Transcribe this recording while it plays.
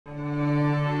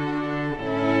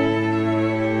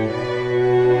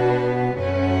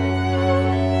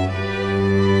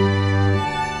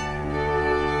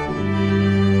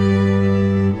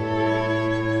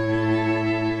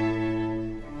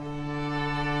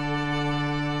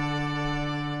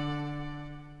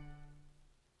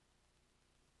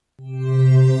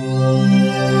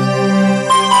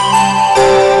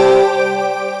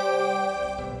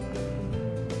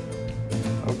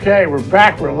Okay, we're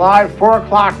back. We're live. 4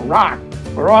 o'clock rock.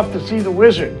 We're off to see the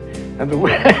wizard, and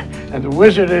the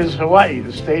wizard is Hawaii,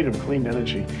 the state of clean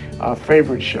energy. Our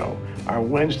favorite show, our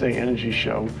Wednesday energy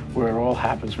show, where it all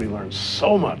happens. We learn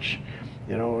so much.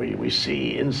 You know, we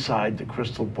see inside the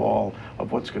crystal ball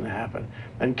of what's going to happen.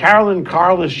 And Carolyn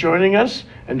Carl is joining us,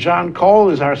 and John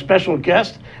Cole is our special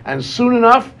guest. And soon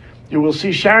enough, you will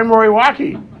see Sharon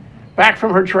Moriwaki back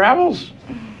from her travels.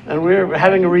 And we're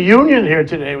having a reunion here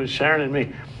today with Sharon and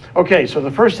me. Okay, so the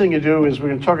first thing you do is we're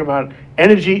going to talk about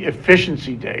Energy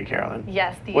Efficiency Day, Carolyn.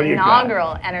 Yes, the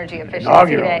inaugural Energy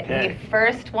Efficiency Day, okay. The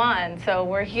first one. So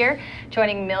we're here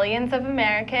joining millions of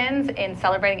Americans in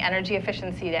celebrating Energy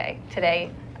Efficiency Day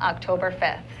today, October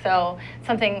 5th. So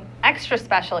something extra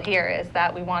special here is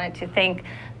that we wanted to thank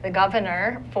the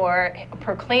governor for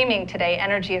proclaiming today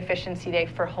Energy Efficiency Day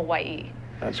for Hawaii.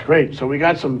 That's great. So we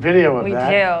got some video of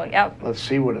that. We do, yep. Let's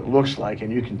see what it looks like,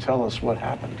 and you can tell us what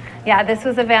happened. Yeah, this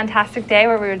was a fantastic day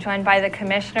where we were joined by the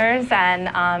commissioners,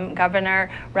 and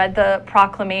Governor read the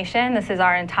proclamation. This is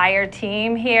our entire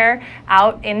team here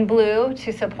out in blue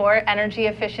to support energy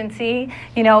efficiency.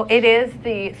 You know, it is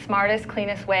the smartest,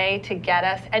 cleanest way to get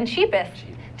us, and cheapest,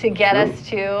 to get us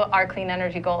to our clean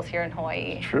energy goals here in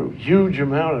Hawaii. True. Huge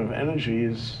amount of energy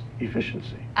is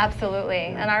efficiency. Absolutely.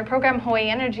 And our program Hawaii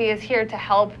Energy is here to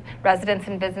help residents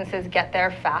and businesses get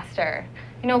there faster.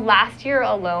 You know, last year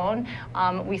alone,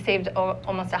 we saved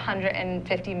almost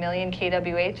 150 million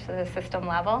kWh to the system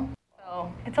level. So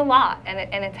it's a lot, and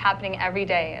it's happening every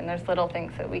day, and there's little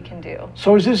things that we can do.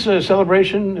 So is this a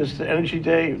celebration? Is the Energy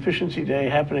Day, Efficiency Day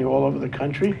happening all over the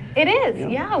country? It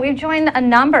is, yeah. We've joined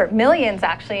millions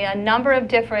actually, a number of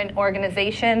different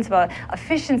organizations,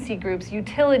 efficiency groups,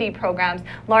 utility programs,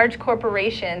 large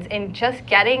corporations, in just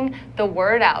getting the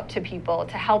word out to people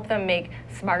to help them make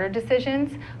smarter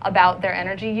decisions about their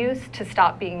energy use, to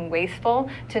stop being wasteful,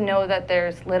 to know that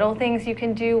there's little things you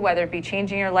can do, whether it be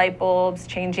changing your light bulbs,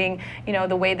 changing, you know,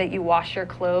 the way that you wash your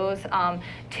clothes.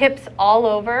 Tips all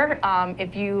over.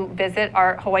 If you visit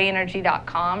our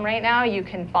hawaiienergy.com right now, you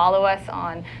can follow us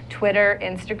on Twitter,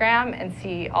 Instagram, and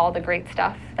see all the great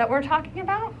stuff that we're talking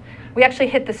about. We actually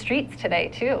hit the streets today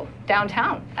too,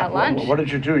 downtown at lunch. What did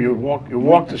you do? You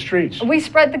walked the streets. We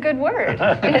spread the good word.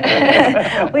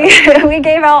 we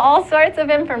gave out all sorts of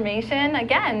information.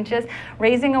 Again, just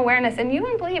raising awareness. And you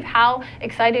wouldn't believe how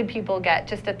excited people get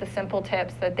just at the simple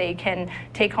tips that they can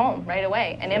take home right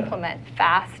away and implement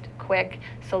fast, quick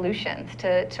solutions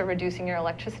to reducing your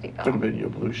electricity bill. Could have been your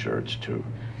blue shirts too.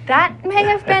 That may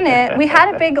have been it. We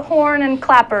had a big horn and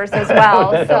clappers as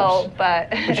well.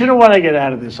 But you know what I get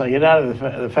out of this? I get out of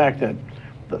the fact that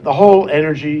the whole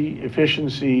energy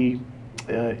efficiency,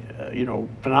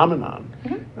 phenomenon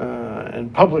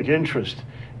and public interest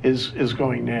is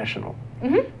going national,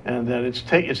 and that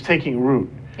it's taking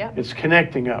root. Yep. It's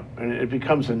connecting up, and it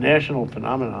becomes a national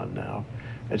phenomenon now.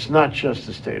 It's not just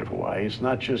the state of Hawaii. It's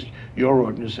not just your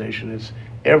organization. It's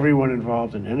everyone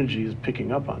involved in energy is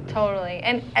picking up on this. Totally.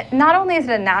 And not only is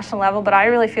it a national level, but I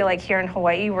really feel like here in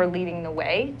Hawaii, we're leading the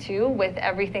way, too, with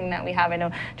everything that we have. I know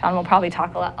John will probably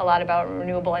talk a lot about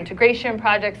renewable integration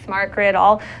projects, smart grid,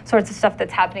 all sorts of stuff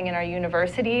that's happening in our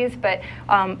universities. But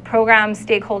programs,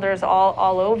 stakeholders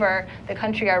all over the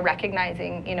country are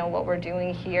recognizing, you know, what we're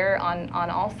doing here on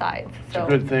all sides. So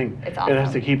it's a good thing. It's awesome. It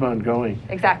has to keep on going.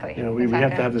 Exactly. You know, we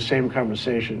have to have the same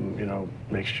conversation, you know,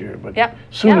 next year, but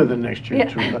sooner than next year. Yeah.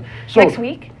 So next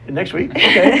week? Next week?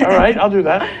 Okay, all right, I'll do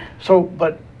that. So,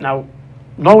 but now,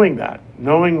 knowing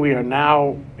we are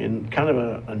now in kind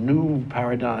of a new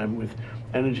paradigm with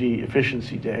Energy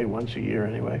Efficiency Day, once a year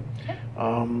anyway,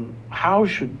 how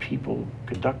should people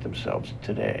conduct themselves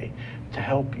today to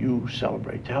help you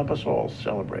celebrate, to help us all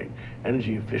celebrate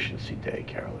Energy Efficiency Day,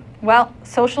 Carolyn? Well,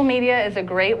 social media is a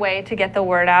great way to get the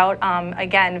word out.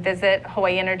 Again, visit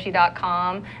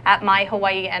hawaiienergy.com, at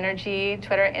myhawaiienergy,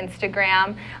 Twitter,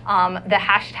 Instagram. The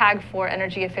hashtag for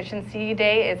Energy Efficiency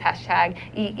Day is hashtag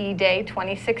EE Day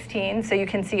 2016. So you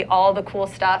can see all the cool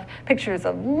stuff, pictures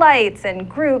of lights and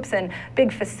groups and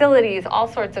big facilities, all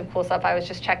sorts of cool stuff. I was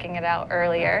just checking it out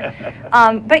earlier.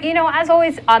 But you know, as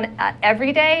always, on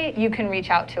every day, you can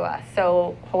reach out to us.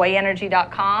 So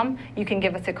hawaiienergy.com, you can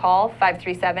give us a call,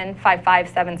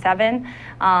 537-5577,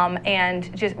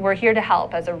 and just we're here to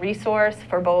help as a resource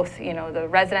for both, you know, the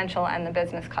residential and the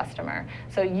business customer,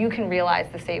 so you can realize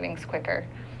the savings quicker.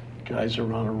 Guys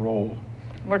are on a roll.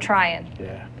 We're trying.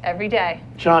 Yeah. Every day.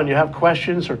 John, you have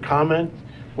questions or comment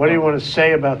What do you want to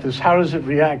say about this? How does it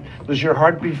react? Does your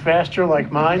heart beat faster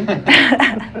like mine?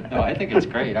 No, I think it's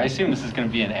great. I assume this is going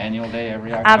to be an annual day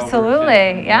every October.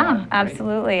 Absolutely, yeah,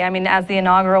 absolutely. I mean, as the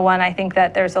inaugural one, I think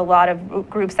that there's a lot of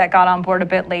groups that got on board a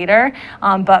bit later,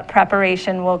 but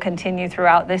preparation will continue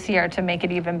throughout this year to make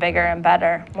it even bigger and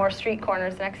better. More street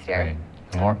corners next year.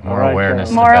 Right. More awareness.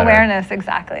 More awareness,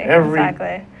 exactly.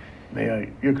 Exactly.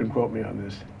 You can quote me on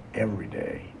this. Every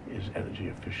day is Energy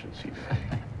Efficiency Day.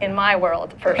 In my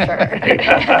world, for sure.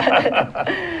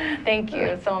 Thank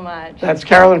you so much. That's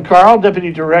Carolyn Carl,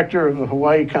 Deputy Director of the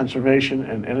Hawaii Conservation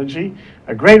and Energy,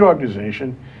 a great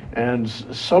organization, and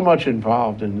so much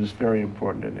involved in this very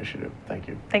important initiative. Thank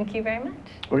you. Thank you very much.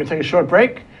 We're going to take a short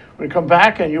break. We're going to come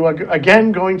back, and you are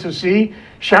again going to see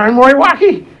Sharon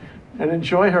Moriwaki and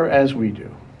enjoy her as we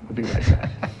do. We'll be right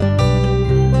back.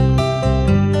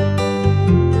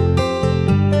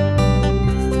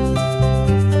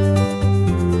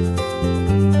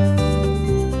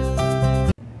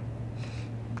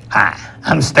 Hi,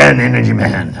 I'm Stan Energy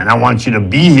Man, and I want you to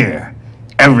be here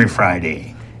every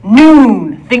Friday.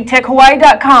 Noon,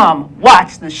 ThinkTechHawaii.com.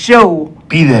 Watch the show.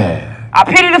 Be there. I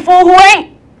pity the fool who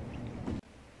ain't.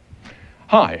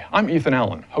 Hi, I'm Ethan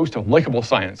Allen, host of Likeable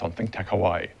Science on ThinkTech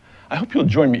Hawaii. I hope you'll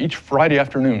join me each Friday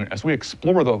afternoon as we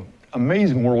explore the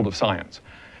amazing world of science.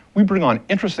 We bring on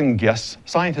interesting guests,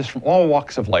 scientists from all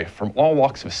walks of life, from all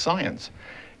walks of science,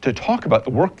 to talk about the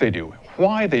work they do,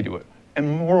 why they do it, and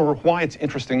moreover, why it's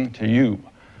interesting to you,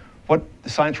 what the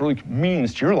science really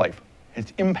means to your life,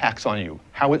 its impacts on you,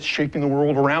 how it's shaping the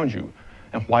world around you,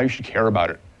 and why you should care about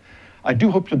it. I do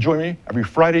hope you'll join me every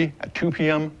Friday at 2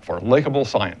 p.m. for Likeable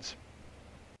Science.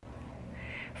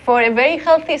 For a very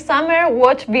healthy summer,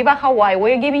 watch Viva Hawaii.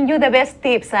 We're giving you the best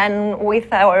tips and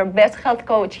with our best health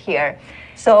coach here.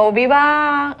 So,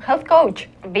 Viva Health Coach.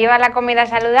 Viva la comida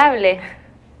saludable.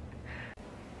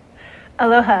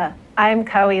 Aloha, I'm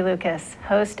Kaui Lucas,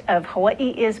 host of Hawaii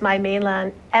is My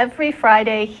Mainland every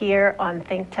Friday here on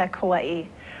ThinkTech Hawaii.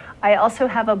 I also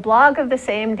have a blog of the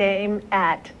same name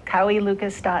at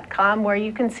kauilucas.com where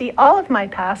you can see all of my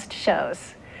past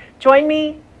shows. Join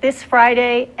me this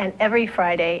Friday and every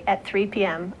Friday at 3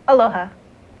 p.m. Aloha.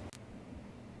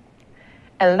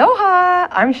 Aloha!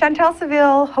 I'm Chantal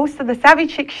Seville, host of the Savvy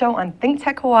Chick Show on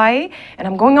ThinkTech Hawaii, and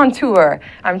I'm going on tour.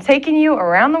 I'm taking you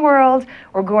around the world.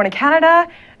 We're going to Canada,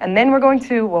 and then we're going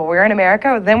to, well, we're in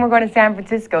America, then we're going to San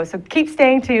Francisco. So keep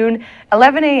staying tuned,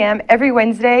 11 a.m. every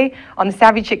Wednesday on the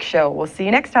Savvy Chick Show. We'll see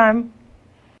you next time.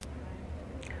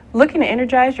 Looking to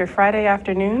energize your Friday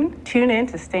afternoon? Tune in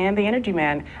to Stan the Energy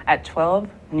Man at 12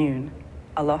 noon.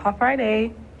 Aloha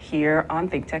Friday here on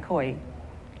ThinkTech Hawaii.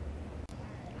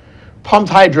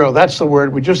 Pumped hydro, that's the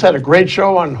word. We just had a great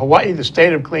show on Hawaii, the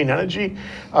state of clean energy,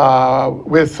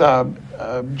 with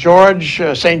George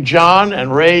St. John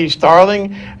and Ray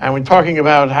Starling, and we're talking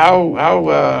about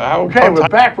okay, we're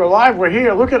back, we're live, we're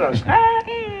here, look at us.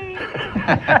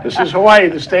 This is Hawaii,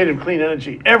 the state of clean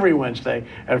energy, every Wednesday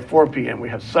at 4 p.m. We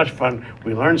have such fun,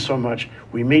 we learn so much,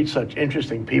 we meet such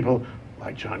interesting people,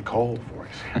 like John Cole, for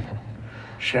example.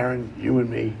 Sharon, you and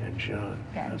me, and John.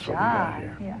 That's what we got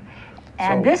here. Yeah.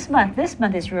 And this month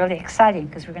is really exciting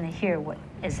because we're going to hear what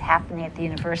is happening at the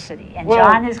university. And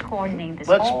John is coordinating this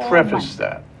whole month. Let's preface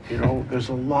that. You know, there's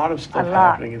a lot of stuff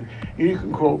happening. And you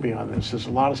can quote me on this. There's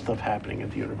a lot of stuff happening at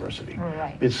the university.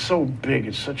 Right. It's so big.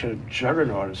 It's such a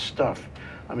juggernaut of stuff.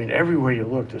 I mean, everywhere you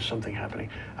look, there's something happening.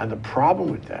 And the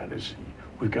problem with that is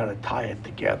we've got to tie it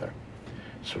together.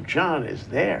 So John is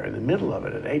there in the middle of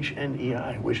it at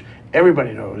HNEI, which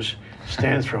everybody knows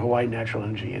stands for Hawaii Natural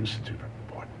Energy Institute.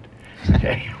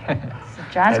 Okay. So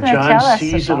John's going to tell us. John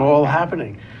sees it all that.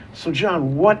 happening. So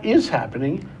John, what is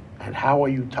happening and how are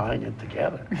you tying it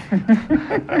together?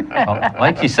 Well,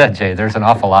 like you said, Jay, there's an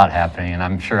awful lot happening, and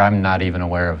I'm sure I'm not even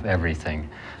aware of everything.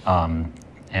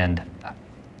 And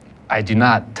I do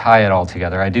not tie it all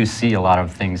together. I do see a lot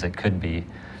of things that could be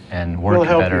and work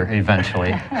better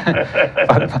eventually.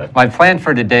 But my plan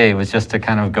for today was just to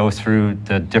kind of go through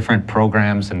the different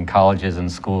programs and colleges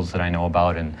and schools that I know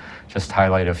about and just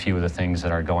highlight a few of the things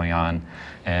that are going on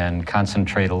and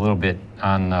concentrate a little bit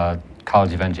on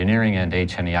College of Engineering and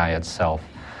HNEI itself,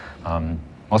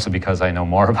 mostly because I know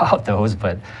more about those,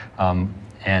 but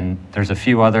and there's a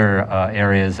few other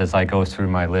areas as I go through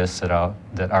my list that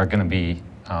are going to be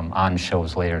on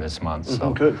shows later this month.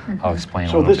 So good. I'll explain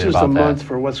a little bit about that. So this is the month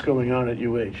for what's going on at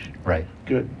UH. Right.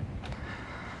 Good.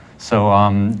 So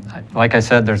like I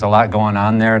said, there's a lot going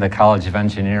on there. The College of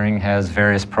Engineering has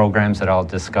various programs that I'll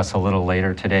discuss a little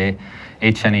later today.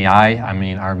 HNEI, I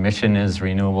mean, our mission is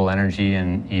renewable energy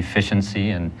and efficiency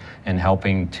and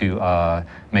helping to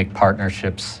make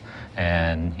partnerships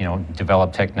and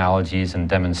develop technologies and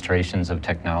demonstrations of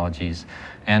technologies,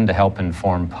 and to help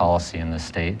inform policy in the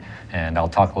state. And I'll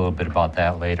talk a little bit about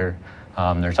that later.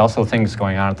 There's also things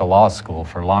going on at the law school.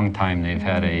 For a long time, they've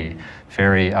had a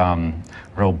very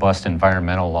robust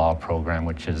environmental law program,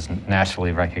 which is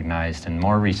nationally recognized. And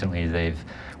more recently,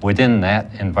 within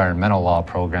that environmental law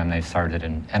program, they've started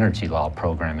an energy law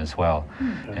program as well.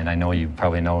 And I know you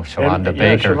probably know Shalonda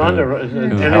Baker.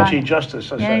 Shalonda, Energy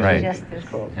Justice. Right.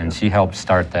 And she helped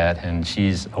start that, and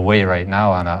she's away right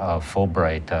now on a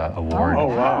Fulbright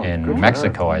award in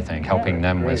Mexico, I think, helping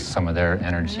them with some of their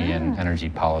energy and energy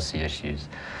policy issues.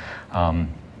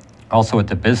 Also at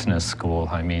the business school,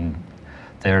 I mean,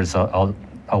 there's a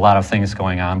lot of things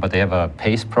going on, but they have a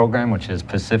PACE program, which is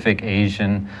Pacific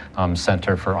Asian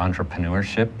Center for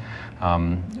Entrepreneurship,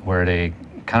 where they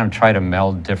kind of try to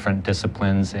meld different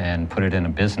disciplines and put it in a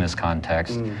business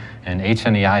context. And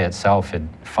HNEI itself had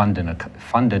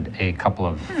funded a couple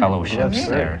of fellowships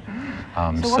there.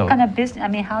 So what kind of business, I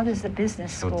mean, how does the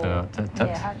business school?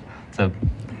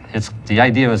 The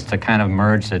idea was to kind of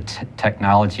merge the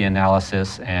technology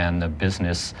analysis and the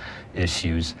business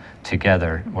issues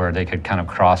together, where they could kind of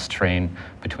cross-train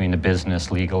between the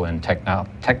business, legal, and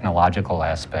technological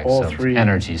aspects of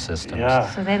energy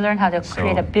systems. So they learn how to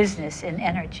create a business in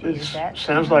energy. Is that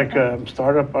sounds like a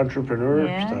startup entrepreneur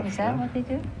stuff. Is that what they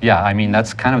do? Yeah, I mean,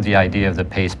 that's kind of the idea of the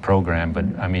PACE program, but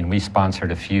I mean, we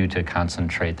sponsored a few to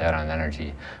concentrate that on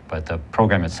energy, but the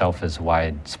program itself is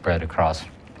widespread across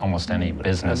almost any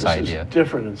business idea. This is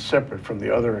different and separate from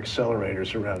the other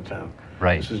accelerators around town.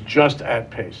 Right. This is just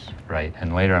at PACE. Right,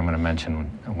 and later I'm going to mention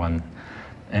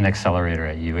an accelerator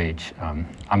at UH.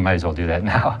 I might as well do that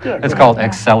now. It's called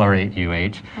Accelerate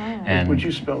UH. And would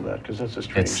you spell that? Because that's a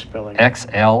strange spelling.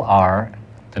 XLR,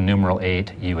 the numeral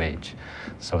 8, UH.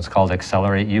 So it's called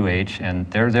Accelerate UH, and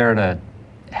they're there to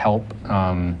help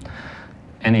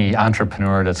any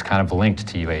entrepreneur that's kind of linked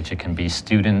to UH. It can be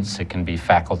students, it can be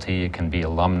faculty, it can be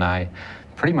alumni.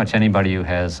 Pretty much anybody who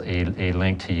has a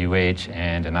link to UH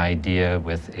and an idea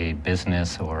with a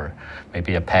business or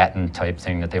maybe a patent type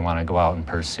thing that they want to go out and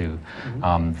pursue.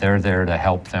 They're there to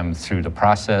help them through the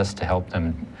process, to help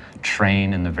them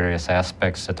train in the various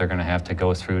aspects that they're going to have to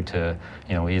go through to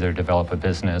either develop a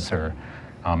business or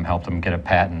help them get a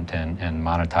patent and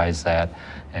monetize that.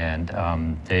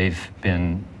 And they've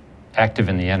been active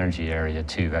in the energy area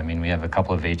too. I mean, we have a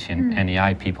couple of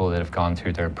HNEI people that have gone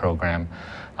through their program,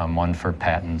 one for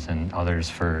patents and others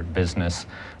for business.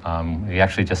 We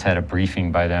actually just had a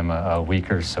briefing by them a week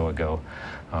or so ago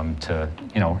to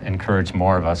encourage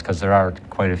more of us, because there are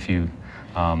quite a few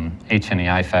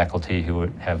HNEI faculty who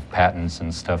would have patents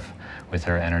and stuff with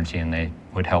their energy, and they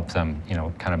would help them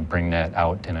kind of bring that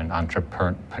out in an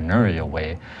entrepreneurial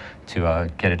way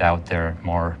to get it out there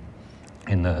more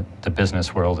in the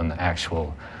business world and the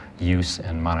actual use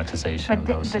and monetization of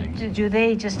those things. But do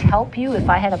they just help you if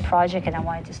I had a project and I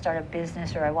wanted to start a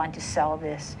business or I wanted to sell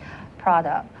this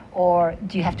product? Or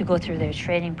do you have to go through their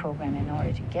training program in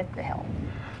order to get the help?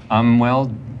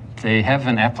 Well, they have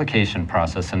an application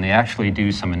process, and they actually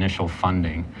do some initial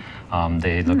funding.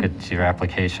 They look at your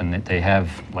application. They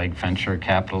have like venture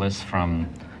capitalists from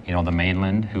the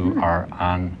mainland who are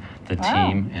on the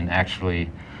team and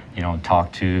actually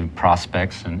talk to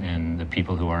prospects and the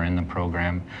people who are in the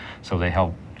program. So they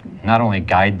help not only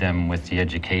guide them with the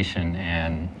education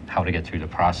and how to get through the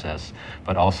process,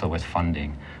 but also with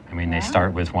funding. I mean, they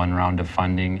start with one round of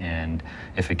funding, and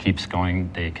if it keeps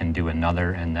going, they can do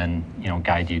another, and then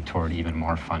guide you toward even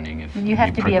more funding if you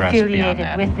have to be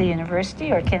affiliated with the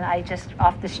university, or can I just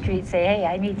off the street say, hey,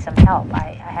 I need some help,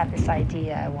 I have this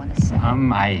idea I want to sell? I'm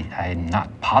not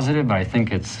positive, but I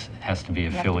think it has to be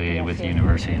affiliated with the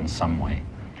university in some way.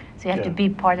 So you have to be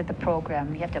part of the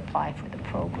program. You have to apply for the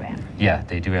program. Yeah,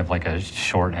 they do have like a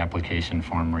short application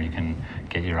form where you can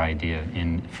get your idea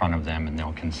in front of them, and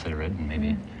they'll consider it and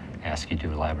maybe ask you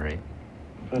to elaborate.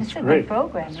 That's great. It's a good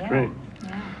program. That's great.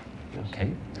 Yeah.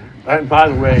 Okay. And by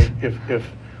the way, if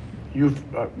you've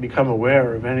become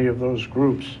aware of any of those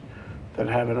groups that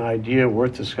have an idea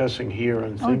worth discussing here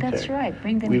on ThinkTech. Oh, that's right.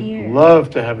 Bring them here. We'd love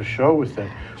to have a show with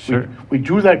them. Sure. We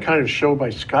do that kind of show by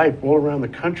Skype all around the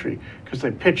country because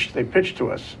they pitch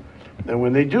to us. And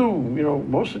when they do,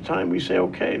 most of the time we say,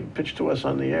 okay, pitch to us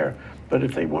on the air. But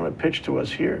if they want to pitch to us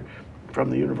here from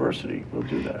the university, we'll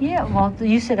do that. Yeah, well,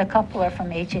 you said a couple are from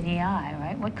HNEI,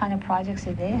 right? What kind of projects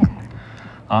are they have?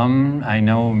 I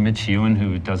know Mitch Ewan,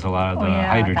 who does a lot of the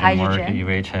hydrogen work at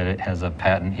UH, has a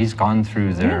patent. He's gone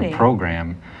through their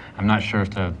program. I'm not sure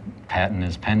if the patent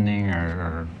is pending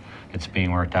or it's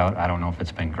being worked out. I don't know if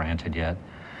it's been granted yet.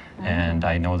 And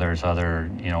I know there's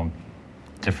other,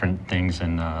 different things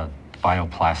in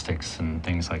bioplastics and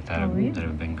things like that, really? that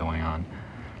have been going on.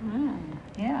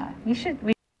 Yeah, we should.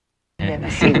 Yeah.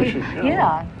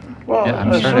 Yeah. Well, Yeah,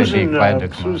 I'm sure they'd be Susan, glad to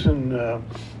come on. Susan,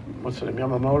 what's her name,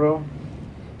 Yamamoto?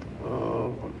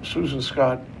 Susan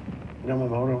Scott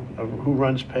Yamamoto, who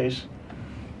runs PACE.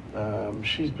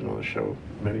 She's been on the show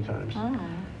many times.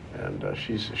 And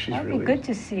she's That'd really be good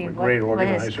to see a great what has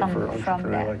organizer come for from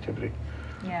entrepreneurial that. activity.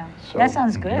 Yeah, So that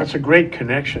sounds good. That's a great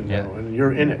connection, Yeah. though, and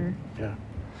you're in it. Yeah.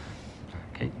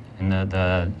 Okay. And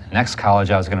the next college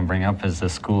I was going to bring up is the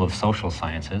School of Social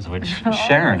Sciences, which Oh,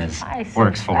 Sharon I see.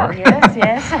 works for. Oh, yes,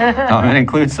 yes. It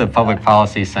includes the Public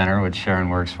Policy Center, which Sharon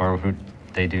works for.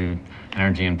 They do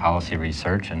energy and policy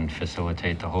research and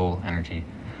facilitate the whole energy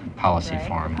policy Right,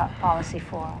 forum. the policy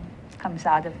forum comes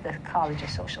out of the College of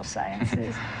Social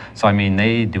Sciences. So, I mean,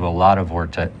 they do a lot of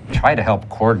work to try to help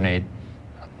coordinate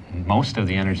most of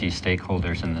the energy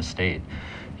stakeholders in the state.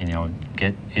 You know,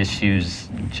 get issues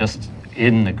just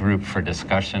in the group for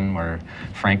discussion, where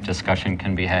frank discussion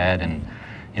can be had, and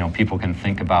you know, people can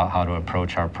think about how to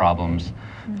approach our problems.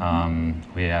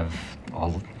 We have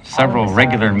several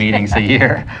regular meetings a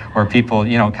year where people,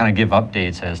 you know, kind of give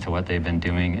updates as to what they've been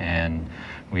doing, and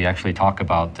we actually talk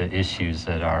about the issues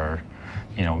that are,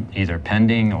 you know, either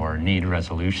pending or need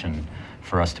resolution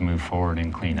for us to move forward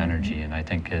in clean energy. And I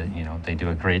think, you know, they do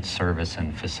a great service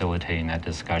in facilitating that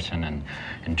discussion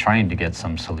and trying to get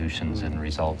some solutions and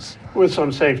results. With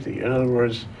some safety. In other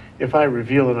words, if I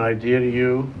reveal an idea to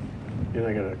you, you're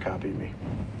not going to copy me.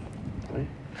 Right?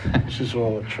 This is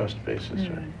all a trust basis,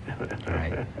 right?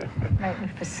 Right. Right, we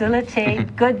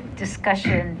facilitate good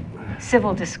discussion,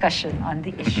 civil discussion on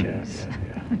the issues.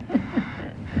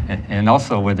 And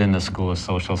also within the School of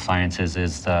Social Sciences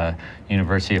is the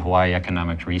University of Hawaii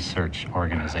Economic Research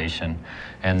Organization,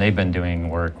 and they've been doing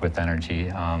work with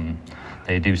energy.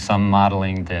 They do some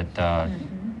modeling that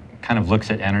kind of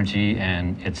looks at energy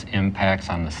and its impacts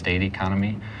on the state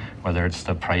economy, whether it's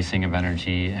the pricing of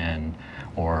energy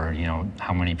or you know,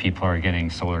 how many people are getting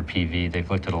solar PV. They've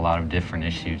looked at a lot of different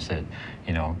issues that,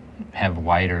 you know, have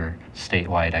wider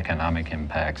statewide economic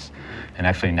impacts. And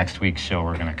actually next week's show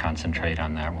we're going to concentrate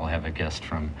on that. We'll have a guest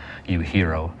from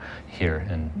UHERO here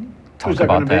and talk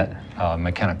about that.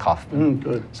 McKenna Kaufman.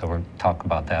 Good. So we'll talk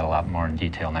about that a lot more in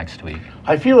detail next week.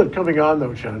 I feel it coming on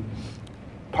though, John.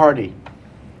 Party.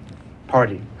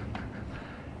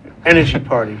 Energy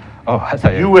party. Oh, I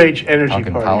thought you were UH energy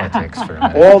talking party. politics for a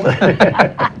minute.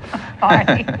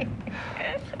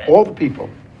 All the people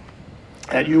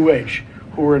at UH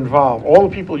who are involved, all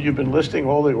the people you've been listing,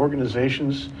 all the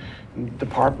organizations, and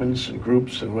departments and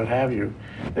groups and what have you,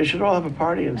 they should all have a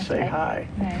party and say hi.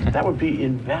 Right. That would be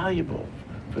invaluable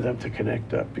for them to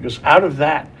connect up, because out of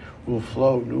that will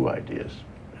flow new ideas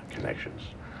and connections.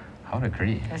 I would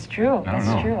agree. That's true. I don't That's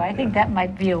know. true. I think that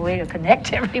might be a way to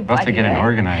connect everybody. We'll have to get an right?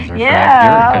 organizer for Yeah, that.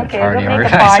 You're a good okay, party we'll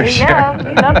make a organizer, party. Yeah, Sharon.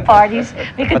 we love parties.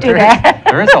 We could But do there is- that.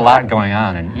 there is a lot going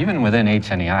on, and even within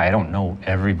HNEI, I don't know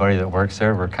everybody that works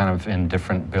there. We're kind of in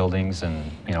different buildings and,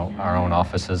 you know, our own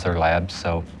offices or labs,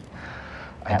 so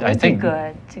That I would think be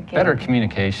good to get. better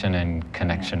communication and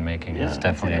connection making is Yeah.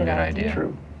 definitely a That's a good good idea. idea.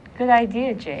 True. Good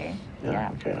idea, Jay.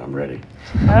 Yeah. Okay, I'm ready.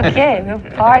 Okay, we'll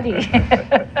party.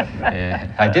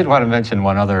 I did want to mention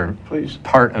one other Please.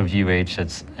 part of UH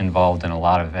that's involved in a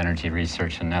lot of energy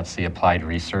research, and that's the Applied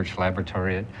Research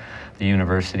Laboratory at the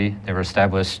university. They were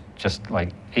established just like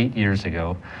 8 years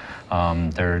ago.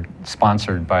 They're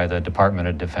sponsored by the Department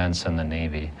of Defense and the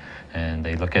Navy, and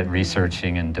they look at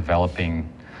researching and developing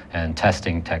and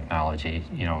testing technology,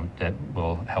 you know, that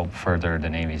will help further the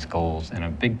Navy's goals. And a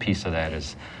big piece of that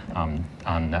is on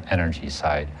the energy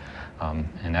side.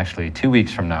 And actually 2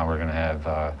 weeks from now, we're going to have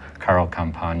Carl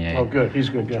Campagne. Oh, good. He's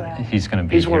a good guy. He's going to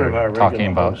be He's one of here our regular talking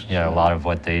about hosts, a yeah. lot of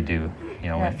what they do, you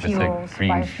know, Yeah, with fuels, the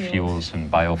green biofuels. fuels and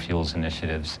biofuels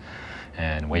initiatives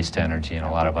and waste energy and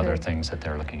a lot of other things that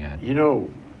they're looking at. You know,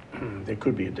 there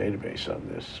could be a database on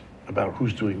this about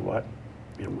who's doing what,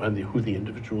 you know, and who the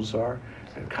individuals are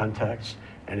and contacts,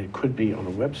 and it could be on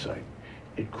a website.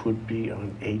 It could be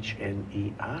on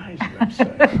HNEI's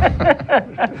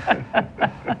website.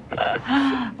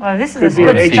 Well, this Could is a be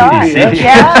an good start. HTTPS.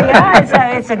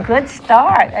 Yeah, it's a good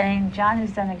start. I mean, John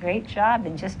has done a great job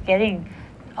in just getting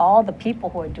all the people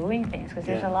who are doing things, because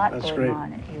there's Yeah, a lot that's going great.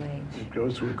 on at UH. It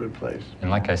goes to a good place. And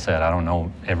like I said, I don't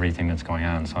know everything that's going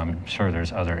on, so I'm sure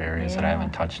there's other areas that I Yeah.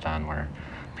 haven't touched on where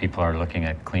people are looking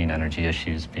at clean energy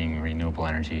issues being renewable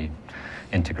energy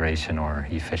integration or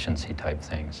efficiency type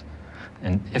things.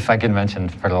 And if I can mention,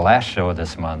 for the last show of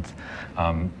this month,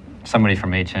 somebody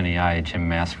from HNEI, Jim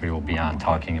Maskery, will be on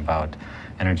talking about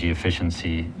energy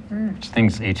efficiency,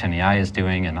 things HNEI is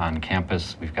doing, and on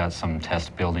campus we've got some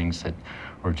test buildings that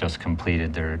were just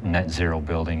completed. They're net zero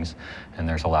buildings, and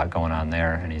there's a lot going on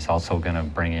there. And he's also going to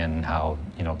bring in how,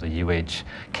 you know, the UH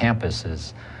campus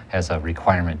has a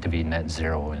requirement to be net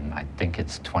zero, and I think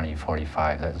it's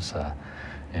 2045. That's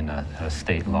in a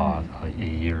state law a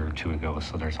year or two ago.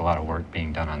 So there's a lot of work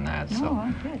being done on that.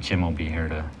 So good. Jim will be here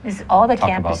to Is all the talk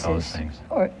campuses, about those things.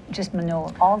 or just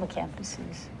Manoa, all the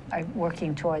campuses are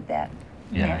working toward that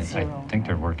Yeah, net I zero? think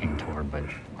they're working toward, but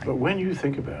But when you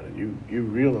think about it, you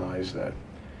realize that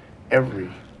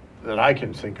that I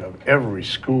can think of, every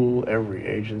school, every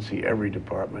agency, every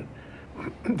department,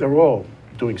 they're all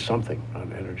doing something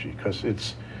on energy because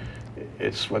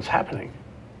it's what's happening.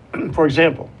 For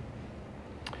example,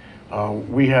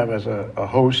 we have as a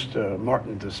host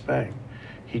Martin Despang.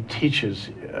 He teaches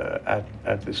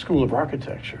at the School of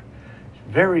Architecture.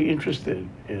 He's very interested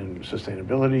in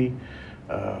sustainability,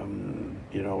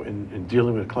 you know, in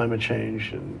dealing with climate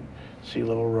change and sea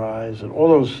level rise and all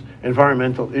those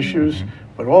environmental issues,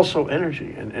 but also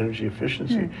energy and energy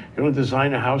efficiency. You want to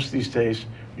design a house these days,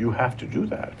 you have to do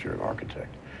that if you're an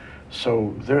architect.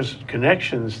 So there's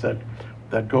connections that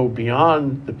go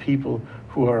beyond the people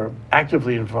who are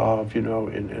actively involved, you know,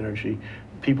 in energy,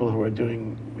 people who are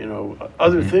doing, you know,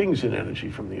 other things in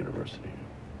energy from the university.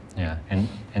 yeah,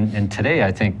 and today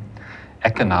I think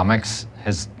economics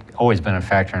has always been a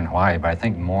factor in Hawaii, but I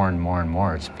think more and more and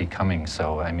more it's becoming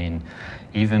so. I mean,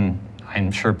 even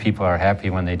I'm sure people are happy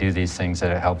when they do these things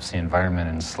that it helps the environment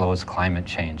and slows climate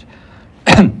change.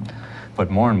 But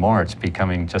more and more it's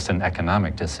becoming just an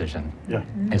economic decision,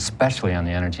 especially on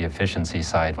the energy efficiency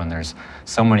side, when there's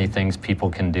so many things people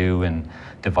can do and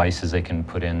devices they can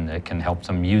put in that can help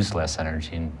them use less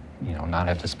energy and, you know, not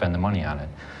have to spend the money on it.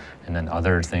 And then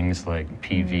other things like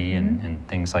PV and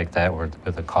things like that,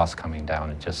 with the cost coming down,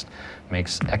 it just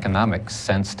makes economic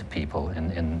sense to people.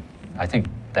 And I think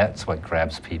that's what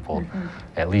grabs people,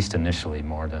 at least initially,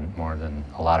 more than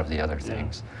a lot of the other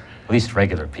things. At least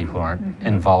regular people aren't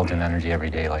involved in energy every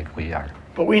day like we are.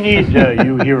 But we need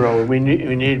you, Hero. We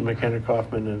need McKenna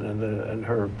Kaufman and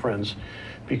her friends,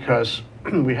 because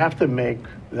we have to make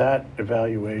that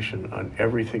evaluation on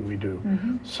everything we do.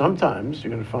 Sometimes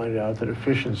you're going to find out that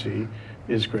efficiency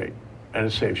is great and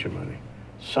it saves you money.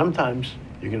 Sometimes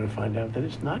you're going to find out that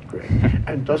it's not great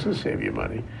and doesn't save you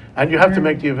money. And you have to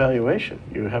make the evaluation.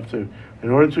 You have to, in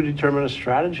order to determine a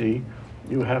strategy,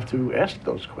 you have to ask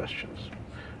those questions.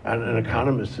 And an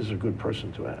economist is a good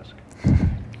person to ask.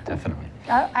 Definitely.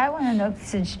 I want to know,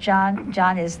 since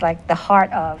John is like the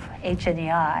heart of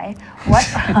HNEI, what,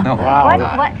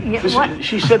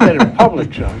 She said that in public,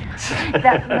 John.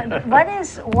 what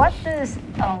does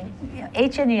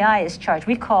HNEI is charged?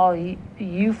 We call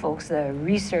you folks the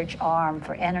research arm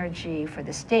for energy for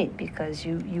the state, because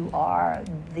you are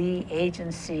the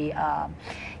agency,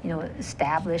 you know,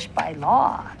 established by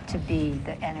law to be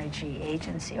the energy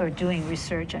agency, or doing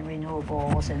research on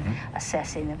renewables and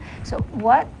assessing them. So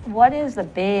what is the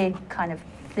big kind of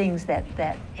things that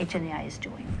HNEI is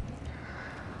doing?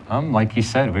 Like you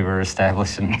said, we were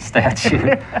established in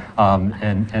statute,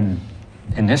 and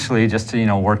initially just to, you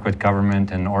know, work with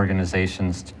government and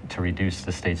organizations to reduce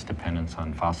the state's dependence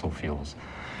on fossil fuels.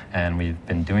 And we've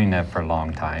been doing that for a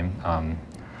long time.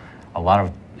 A lot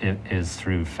of it is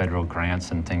through federal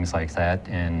grants and things like that.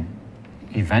 And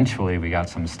eventually we got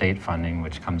some state funding,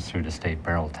 which comes through the state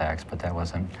barrel tax, but that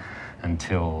wasn't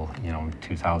until, you know,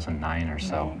 2009 or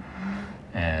so.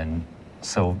 And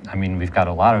so, I mean, we've got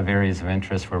a lot of areas of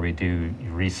interest where we do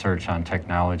research on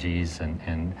technologies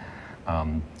and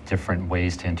different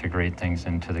ways to integrate things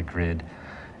into the grid.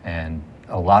 And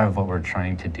a lot of what we're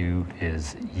trying to do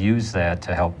is use that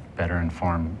to help better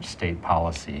inform state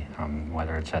policy,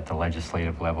 whether it's at the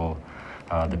legislative level,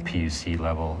 the PUC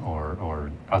level,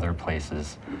 or other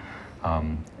places.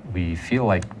 We feel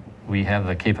like we have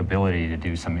the capability to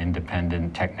do some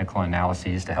independent technical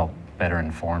analyses to help better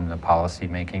inform the policy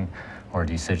making or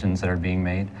decisions that are being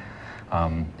made.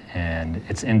 And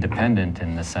it's independent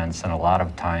in the sense that a lot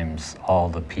of times all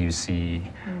the PUC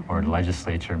or the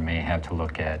legislature may have to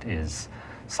look at is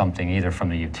something either from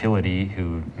the utility,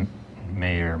 who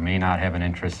may or may not have an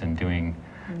interest in doing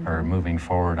or moving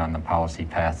forward on the policy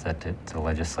path that the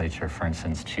legislature, for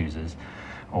instance, chooses,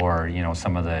 or, you know,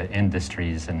 some of the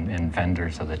industries and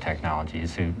vendors of the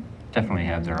technologies who definitely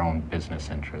have their own business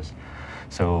interests.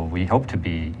 So we hope to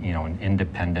be, you know, an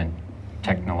independent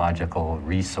technological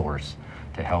resource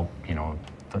to help, you know,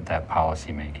 that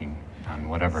policy making on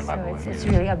whatever level it is. It's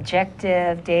really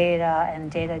objective data and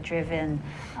data-driven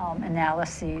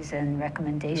analyses and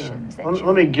recommendations. Yeah.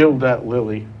 Let me gild that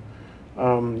lily.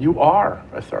 You are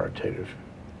authoritative.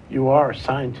 You are a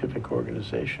scientific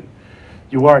organization.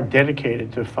 You are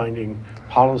dedicated to finding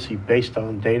policy based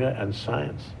on data and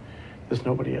science. There's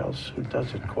nobody else who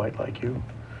does it quite like you.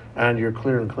 And you're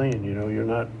clear and clean, you know, you're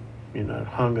not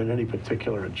hung on any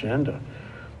particular agenda.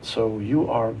 So you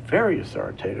are very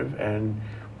authoritative, and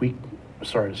we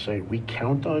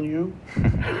count on you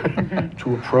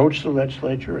to approach the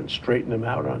legislature and straighten them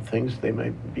out on things they may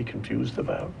be confused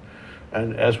about.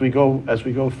 And as we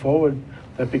go forward,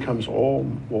 that becomes all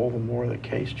the more the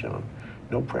case, John.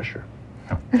 No pressure.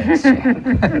 Oh, thanks.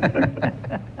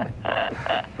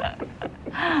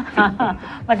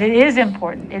 But it is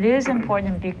important. It is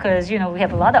important because, you know, we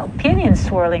have a lot of opinions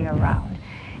swirling around.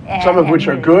 Some of which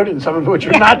are good and some of which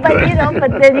are not good. But, you know,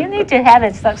 but then you need to have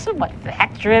it somewhat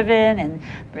fact-driven and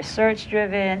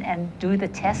research-driven and do the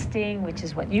testing, which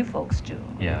is what you folks do.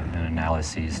 Yeah, and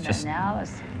analyses.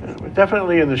 We're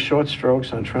definitely in the short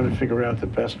strokes on trying to figure out the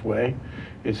best way.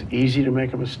 It's easy to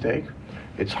make a mistake.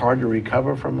 It's hard to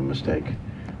recover from a mistake.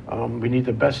 We need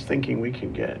the best thinking we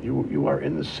can get. You are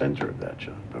in the center of that,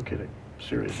 John. No kidding.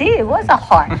 Seriously. See, it was a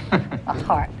heart.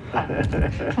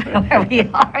 Where we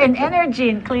are in energy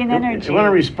and clean energy. You want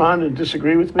to respond and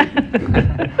disagree with me?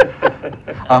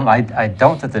 I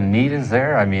don't that the need is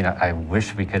there. I mean, I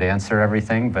wish we could answer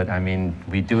everything, but I mean,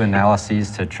 we do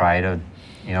analyses to try to,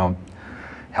 you know,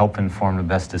 help inform the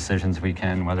best decisions we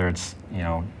can, whether it's, you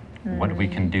know, what we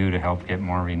can do to help get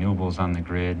more renewables on the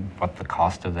grid, what the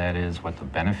cost of that is, what the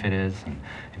benefit is, and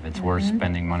if it's worth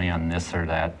spending money on this or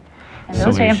that. And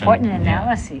those are important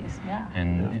analyses, yeah.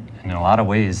 And in a lot of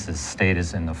ways, the state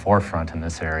is in the forefront in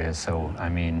this area. So, I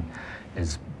mean,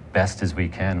 as best as we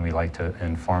can, we like to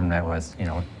inform that with, you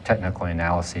know, technical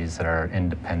analyses that are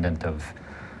independent of,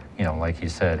 you know, like you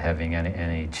said, having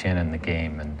any chin in the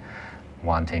game and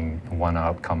wanting one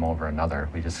outcome over another.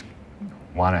 We just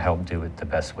want to help do it the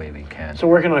best way we can. So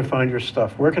where can I find your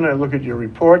stuff? Where can I look at your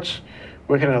reports?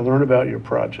 Where can I learn about your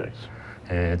projects?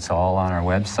 It's all on our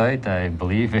website. I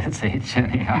believe it's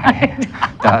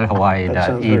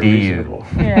HNEI.hawaii.edu.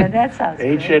 Yeah, that sounds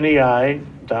good.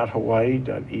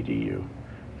 HNEI.hawaii.edu.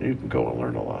 You can go and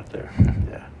learn a lot there.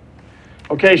 Yeah.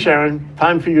 Okay, Sharon,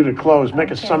 time for you to close.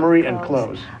 Make a summary and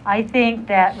close. I think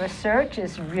that research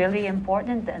is really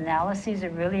important. The analyses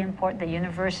are really important. The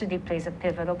university plays a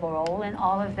pivotal role in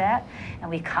all of that, and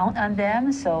we count on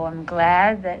them. So I'm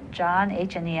glad that John,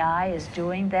 HNEI, is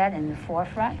doing that in the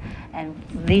forefront and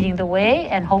leading the way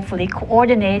and hopefully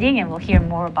coordinating, and we'll hear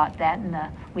more about that in the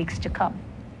weeks to come.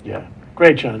 Yeah,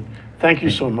 great, John. Thank you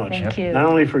so much. Thank you. Not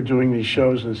only for doing these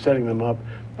shows and setting them up,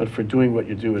 but for doing what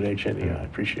you do at HNEI. I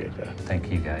appreciate that.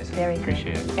 Thank you, guys. Very good.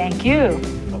 Appreciate it. Thank you.